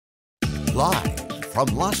Live from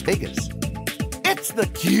Las Vegas, it's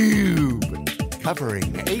theCUBE, covering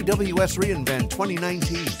AWS reInvent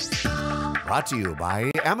 2019. Brought to you by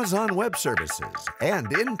Amazon Web Services and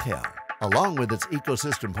Intel, along with its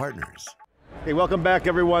ecosystem partners. Hey, welcome back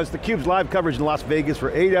everyone. It's theCUBE's live coverage in Las Vegas for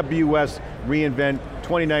AWS reInvent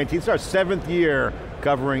 2019. It's our 7th year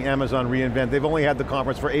covering Amazon reInvent. They've only had the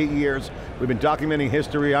conference for 8 years. We've been documenting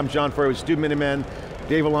history. I'm John Furrier Stu Miniman,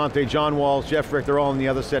 Dave Vellante, John Walls, Jeff Rick, they're all in the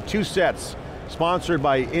other set. 2 sets, sponsored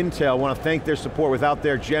by Intel. I want to thank their support. Without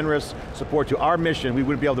their generous support to our mission, we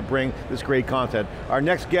wouldn't be able to bring this great content. Our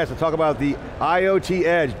next guest to talk about the IoT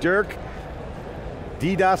Edge, Dirk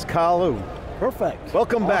Didascalou. Perfect.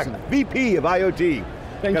 Welcome awesome. back, VP of IoT.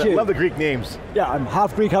 Thank you. I love the Greek names. Yeah, I'm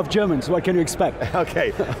half Greek, half German, so what can you expect?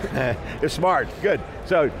 Okay, you're smart, good.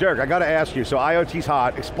 So Dirk, I got to ask you, so IoT's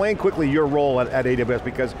hot. Explain quickly your role at AWS,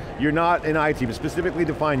 because you're not in IT, but specifically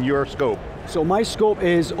define your scope. So my scope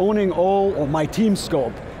is owning all, or my team's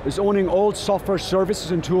scope, is owning all software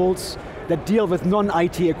services and tools that deal with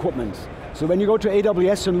non-IT equipment. So when you go to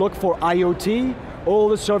AWS and look for IoT, all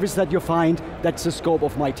the services that you find, that's the scope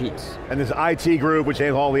of my teams. And there's IT group, which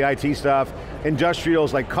handles all the IT stuff,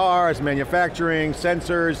 industrials like cars, manufacturing,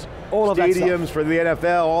 sensors, all of stadiums for the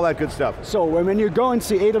NFL, all that good stuff. So when you go and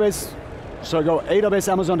see AWS, so go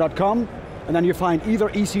awsamazon.com, and then you find either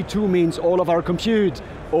EC2 means all of our compute,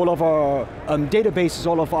 all of our databases,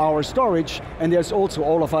 all of our storage, and there's also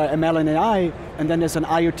all of our ML and AI, and then there's an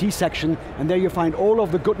IoT section, and there you find all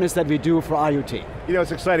of the goodness that we do for IoT. You know,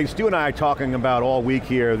 it's exciting. Stu and I are talking about all week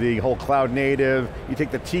here, the whole cloud native. You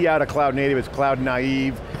take the T out of cloud native, it's cloud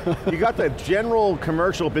naive. You got the general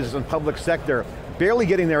commercial business and public sector barely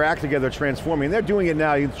getting their act together, transforming. And they're doing it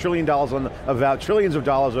now, trillions of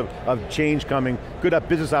dollars of change coming, good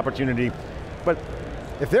business opportunity. But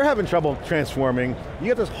if they're having trouble transforming, you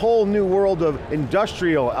get this whole new world of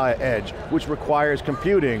industrial edge, which requires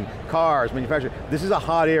computing, cars, manufacturing. This is a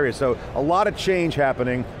hot area, so a lot of change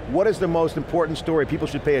happening. What is the most important story people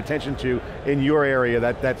should pay attention to in your area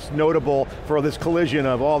that's notable for this collision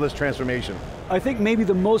of all this transformation? I think maybe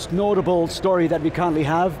the most notable story that we currently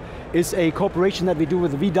have is a cooperation that we do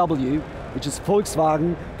with VW, which is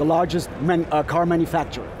Volkswagen, the largest car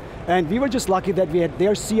manufacturer. And we were just lucky that we had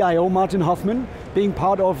their CIO, Martin Hoffman, being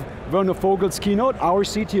part of Werner Vogel's keynote, our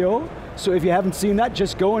CTO. So if you haven't seen that,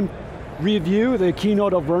 just go and review the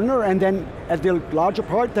keynote of Werner, and then at the larger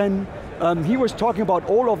part, then he was talking about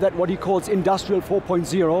all of that, what he calls Industrial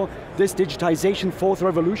 4.0, this digitization fourth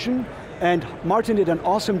revolution. And Martin did an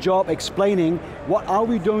awesome job explaining what are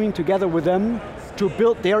we doing together with them to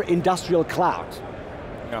build their industrial cloud.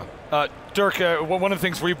 Yeah. Dirk, one of the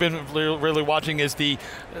things we've been really watching is the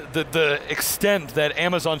extent that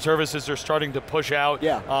Amazon services are starting to push out.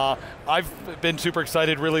 Yeah. I've been super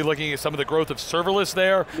excited really looking at some of the growth of serverless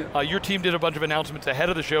there. Yeah. Your team did a bunch of announcements ahead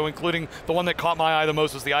of the show, including the one that caught my eye the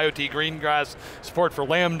most was the IoT Greengrass, support for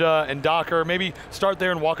Lambda and Docker. Maybe start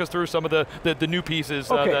there and walk us through some of the new pieces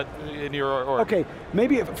that in your org. Okay,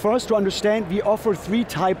 maybe for us to understand, we offer 3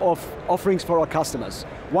 types of offerings for our customers.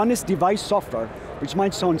 One is device software, which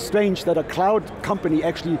might sound strange that a cloud company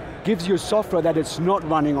actually gives you software that it's not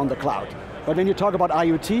running on the cloud. But when you talk about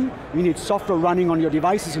IoT, you need software running on your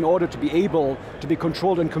devices in order to be able to be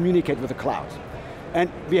controlled and communicate with the cloud.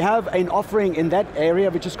 And we have an offering in that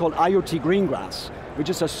area which is called IoT Greengrass,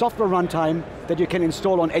 which is a software runtime that you can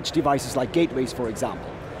install on edge devices like gateways, for example.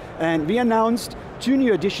 And we announced 2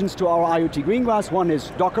 new additions to our IoT Greengrass. One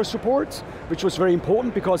is Docker support, which was very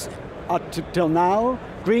important because till now,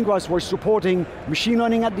 Greengrass was supporting machine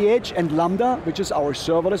learning at the edge and Lambda, which is our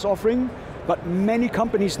serverless offering. But many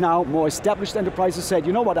companies now, more established enterprises said,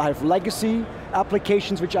 you know what, I have legacy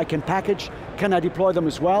applications which I can package, can I deploy them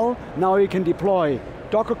as well? Now you can deploy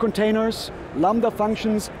Docker containers, Lambda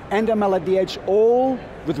functions, and ML at the edge, all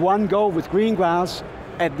with one go with Greengrass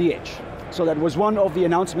at the edge. So that was one of the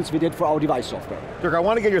announcements we did for our device software. Dirk, I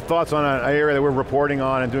want to get your thoughts on an area that we're reporting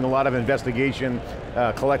on and doing a lot of investigation,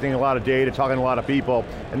 collecting a lot of data, talking to a lot of people,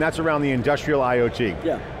 and that's around the industrial IoT.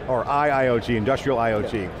 Yeah. Or IIoT, industrial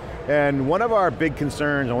IoT. Yeah. And one of our big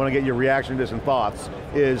concerns, I want to get your reaction to this and thoughts,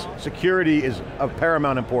 is security is of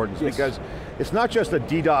paramount importance. Yes. Because it's not just a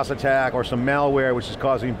DDoS attack or some malware which is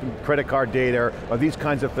causing credit card data or these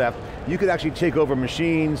kinds of theft. You could actually take over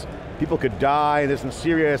machines, people could die, there's some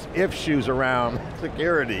serious issues around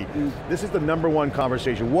security. This is the #1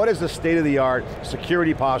 conversation. What is the state-of-the-art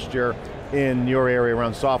security posture in your area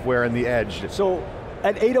around software and the edge? So,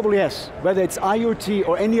 at AWS, whether it's IoT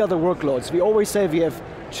or any other workloads, we always say we have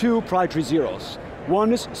 2 priority zeros.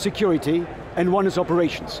 One is security, and one is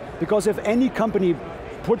operations. Because if any company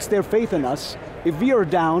puts their faith in us, if we are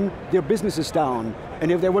down, their business is down.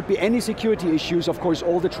 And if there would be any security issues, of course,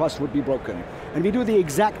 all the trust would be broken. And we do the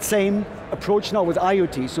exact same approach now with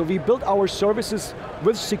IoT. So we built our services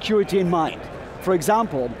with security in mind. For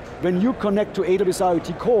example, when you connect to AWS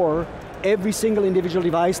IoT Core, every single individual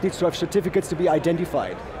device needs to have certificates to be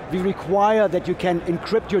identified. We require that you can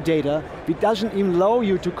encrypt your data. It doesn't even allow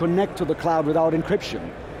you to connect to the cloud without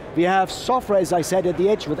encryption. We have software, as I said, at the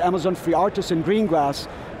edge with Amazon FreeRTOS and Greengrass,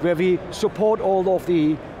 where we support all of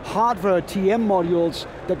the hardware TM modules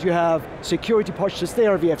that you have security postures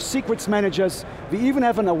there. We have secrets managers. We even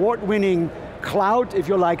have an award-winning cloud, if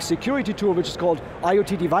you like, security tool, which is called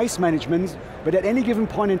IoT Device Management, but at any given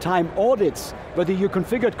point in time audits whether you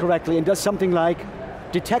configured correctly and does something like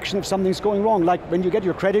detection if something's going wrong, like when you get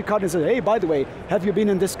your credit card and say, hey, by the way, have you been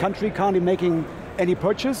in this country currently making any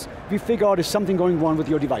purchase? We figure out if something going wrong with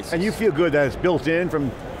your device. And you feel good that it's built in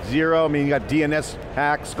from zero? I mean, you got DNS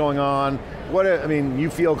hacks going on. I mean, you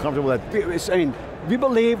feel comfortable that? We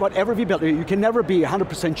believe whatever we build, you can never be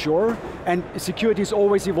 100% sure, and security is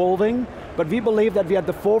always evolving, but we believe that we are at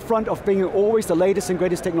the forefront of bringing always the latest and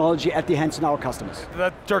greatest technology at the hands of our customers.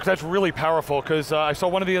 Dirk, that's really powerful, because I saw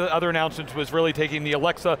one of the other announcements was really taking the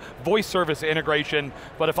Alexa voice service integration,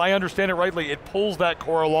 but if I understand it rightly, it pulls that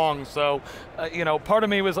core along, so part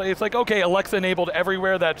of me was like, it's like, okay, Alexa enabled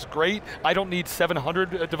everywhere, that's great. I don't need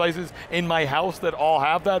 700 devices in my house that all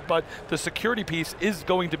have that, but the security piece is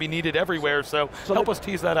going to be needed everywhere, so help us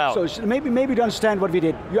tease that out. So maybe to understand what we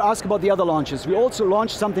did, you ask about the other launches. We also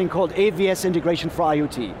launched something called AWS integration for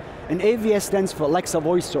IoT. And AWS stands for Alexa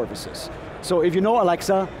Voice Services. So if you know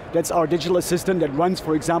Alexa, that's our digital assistant that runs,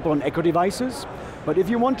 for example, on Echo devices. But if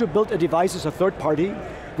you want to build a device as a third party,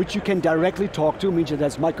 which you can directly talk to, means it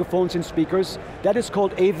has microphones and speakers, that is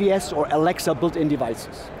called AWS or Alexa built-in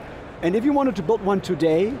devices. And if you wanted to build one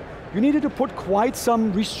today, you needed to put quite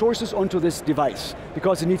some resources onto this device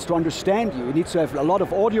because it needs to understand you, it needs to have a lot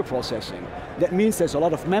of audio processing. That means there's a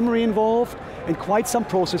lot of memory involved and quite some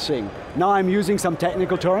processing. Now I'm using some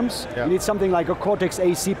technical terms. Yeah. You need something like a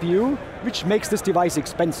Cortex-A CPU, which makes this device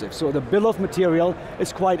expensive. So the bill of material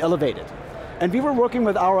is quite elevated. And we were working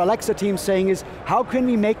with our Alexa team saying is, how can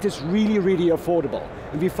we make this really, really affordable?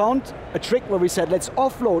 And we found a trick where we said, let's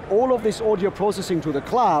offload all of this audio processing to the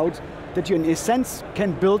cloud that you in a sense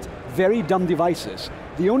can build very dumb devices.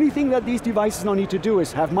 The only thing that these devices now need to do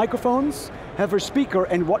is have microphones, have a speaker,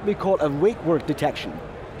 and what we call a wake word detection.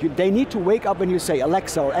 They need to wake up when you say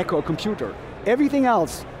Alexa or Echo or computer. Everything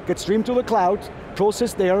else gets streamed to the cloud,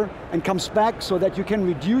 processed there, and comes back so that you can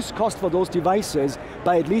reduce cost for those devices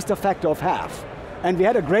by at least a factor of half. And we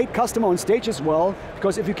had a great customer on stage as well,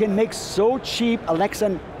 because if you can make so cheap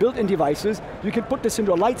Alexa built-in devices, you can put this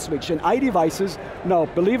into a light switch, and iDevices, now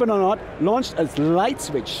believe it or not, launched a light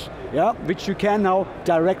switch, yeah, which you can now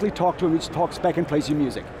directly talk to, and which talks back and plays your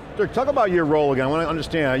music. Dirk, talk about your role again. I want to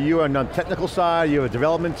understand, are you on the technical side, you have a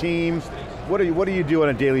development team? What do you do on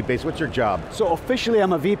a daily basis? What's your job? So officially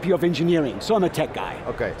I'm a VP of engineering, so I'm a tech guy.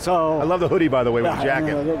 Okay, so I love the hoodie, by the way, with the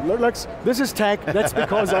jacket. This is tech, that's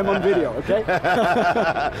because I'm on video, okay?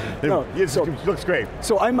 It looks great.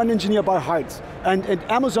 So I'm an engineer by heart. And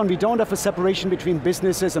at Amazon, we don't have a separation between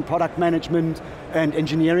businesses and product management and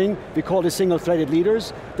engineering. We call it single-threaded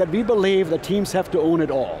leaders, that we believe that teams have to own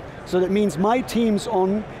it all. So that means my teams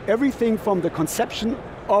own everything from the conception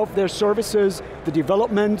of their services, the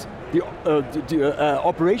development, the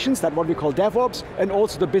operations, that's what we call DevOps, and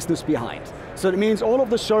also the business behind. So it means all of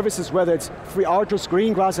the services, whether it's FreeRTOS,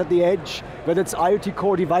 Greengrass at the edge, whether it's IoT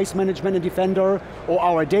Core Device Management and Defender, or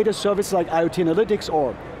our data service like IoT Analytics,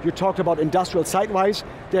 or you talked about industrial site-wise,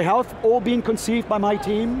 they have all been conceived by my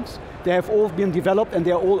teams, they have all been developed, and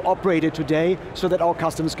they're all operated today so that our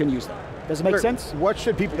customers can use them. Does it make sense? What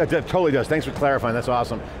should people, that totally does, thanks for clarifying, that's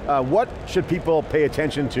awesome. What should people pay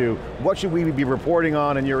attention to? What should we be reporting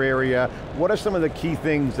on in your area? What are some of the key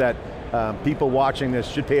things that people watching this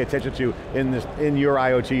should pay attention to in your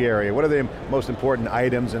IoT area? What are the most important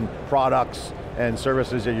items and products and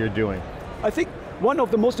services that you're doing? I think one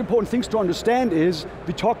of the most important things to understand is,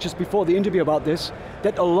 we talked just before the interview about this,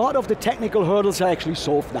 that a lot of the technical hurdles are actually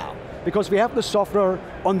solved now. Because we have the software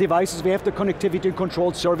on devices, we have the connectivity and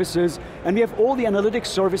controlled services, and we have all the analytics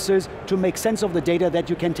services to make sense of the data that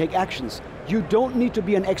you can take actions. You don't need to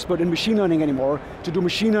be an expert in machine learning anymore to do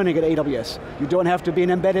machine learning at AWS. You don't have to be an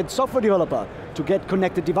embedded software developer to get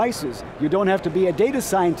connected devices. You don't have to be a data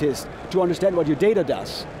scientist to understand what your data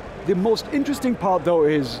does. The most interesting part though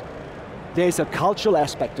is, there's a cultural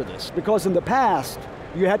aspect to this, because in the past,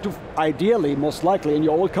 you had to, ideally, most likely in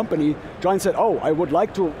your old company, try and say, oh, I would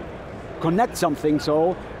like to connect something,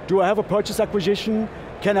 so do I have a purchase acquisition?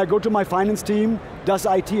 Can I go to my finance team? Does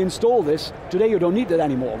IT install this? Today you don't need that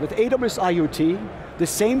anymore. With AWS IoT, The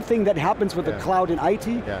same thing that happens with the cloud in IT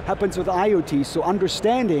happens with IoT, so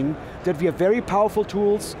understanding that we have very powerful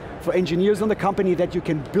tools for engineers in the company that you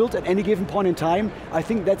can build at any given point in time, I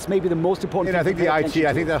think that's maybe the most important thing. I think the IT,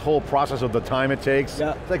 I think that whole process of the time it takes,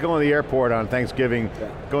 it's like going to the airport on Thanksgiving,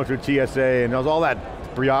 going through TSA, and there's all that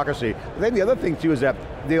bureaucracy. I think the other thing too is that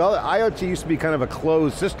the IoT used to be kind of a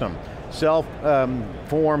closed system,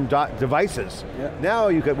 self-formed devices. Now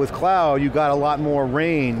with cloud, you got a lot more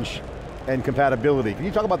range and compatibility. Can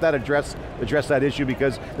you talk about that, address that issue?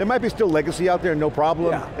 Because there might be still legacy out there, no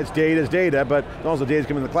problem. It's data, but as long as the data's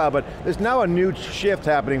coming in the cloud. But there's now a new shift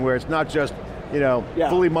happening where it's not just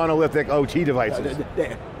fully monolithic OT devices.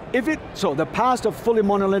 So the past of fully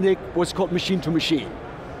monolithic was called machine to machine.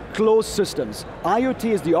 Closed systems. IoT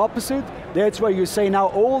is the opposite. That's where you say now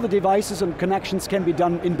all the devices and connections can be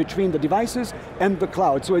done in between the devices and the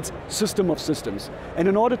cloud. So it's system of systems. And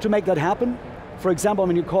in order to make that happen, for example,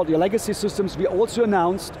 when you call your legacy systems, we also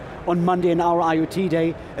announced on Monday in our IoT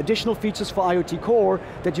Day, additional features for IoT Core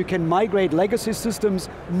that you can migrate legacy systems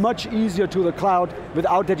much easier to the cloud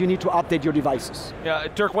without that you need to update your devices. Yeah,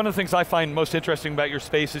 Dirk, one of the things I find most interesting about your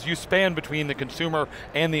space is you span between the consumer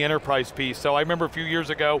and the enterprise piece. So I remember a few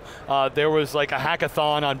years ago, there was like a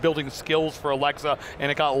hackathon on building skills for Alexa,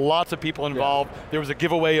 and it got lots of people involved. There was a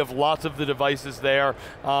giveaway of lots of the devices there.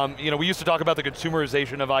 We used to talk about the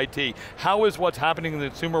consumerization of IT. How is what's happening in the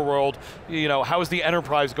consumer world, how is the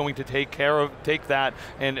enterprise going to take that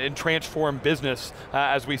and transform business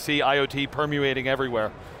as we see IoT permeating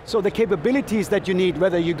everywhere? So the capabilities that you need,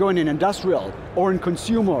 whether you go in industrial, or in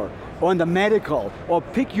consumer, or in the medical, or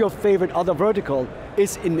pick your favorite other vertical,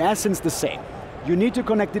 is in essence the same. You need to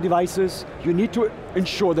connect the devices, you need to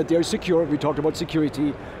ensure that they're secure, we talked about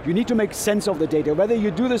security, you need to make sense of the data, whether you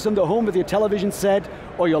do this in the home with your television set,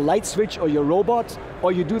 or your light switch, or your robot,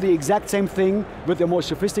 or you do the exact same thing with a more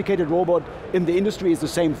sophisticated robot in the industry is the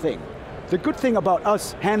same thing. The good thing about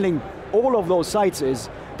us handling all of those sites is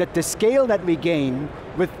that the scale that we gain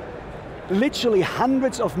with literally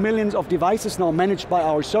hundreds of millions of devices now managed by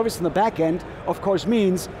our service in the back end, of course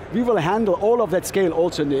means we will handle all of that scale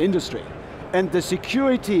also in the industry. And the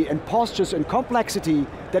security and postures and complexity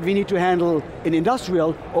that we need to handle in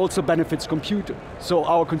industrial also benefits compute, so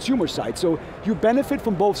our consumer side. So you benefit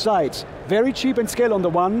from both sides. Very cheap and scale on the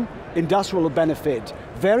one, industrial will benefit.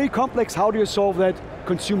 Very complex, how do you solve that?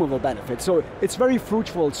 Consumer will benefit. So it's very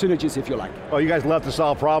fruitful synergies, if you like. Well, you guys love to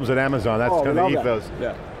solve problems at Amazon. That's kind of the ethos.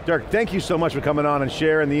 Dirk, thank you so much for coming on and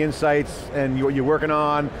sharing the insights and what you're working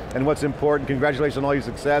on and what's important. Congratulations on all your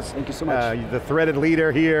success. Thank you so much. The threaded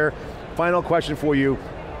leader here. Final question for you.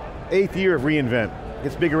 8th year of reInvent.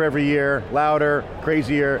 Gets bigger every year, louder,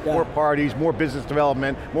 crazier, more parties, more business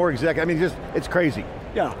development, more I mean, it's crazy.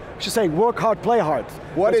 Yeah, she's saying work hard, play hard.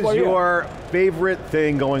 What is your favorite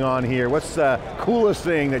thing going on here? What's the coolest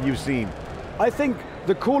thing that you've seen? I think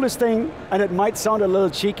the coolest thing, and it might sound a little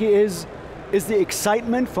cheeky, is the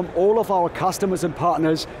excitement from all of our customers and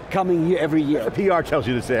partners coming here every year. The PR tells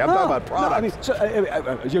you to say. I'm talking about products. No,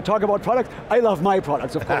 I mean, you talk about products, I love my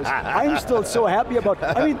products, of course. I'm still so happy about,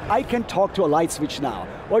 I can talk to a light switch now.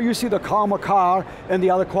 Or you see the Karma car and the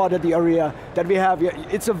other quad at the area that we have here.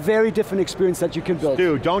 It's a very different experience that you can build.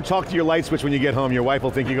 Dude, don't talk to your light switch when you get home. Your wife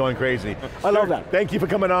will think you're going crazy. I love that. Thank you for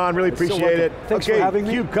coming on, really appreciate it. Thanks for having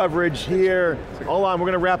me. CUBE coverage here. Hold on, we're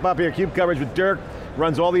going to wrap up here. CUBE coverage with Dirk.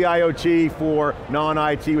 Runs all the IoT for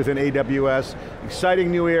non-IT within AWS. Exciting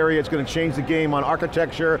new area, it's going to change the game on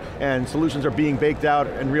architecture and solutions are being baked out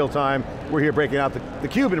in real time. We're here breaking out the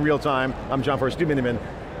CUBE in real time. I'm John Furrier Stu Miniman.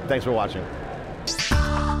 Thanks for watching.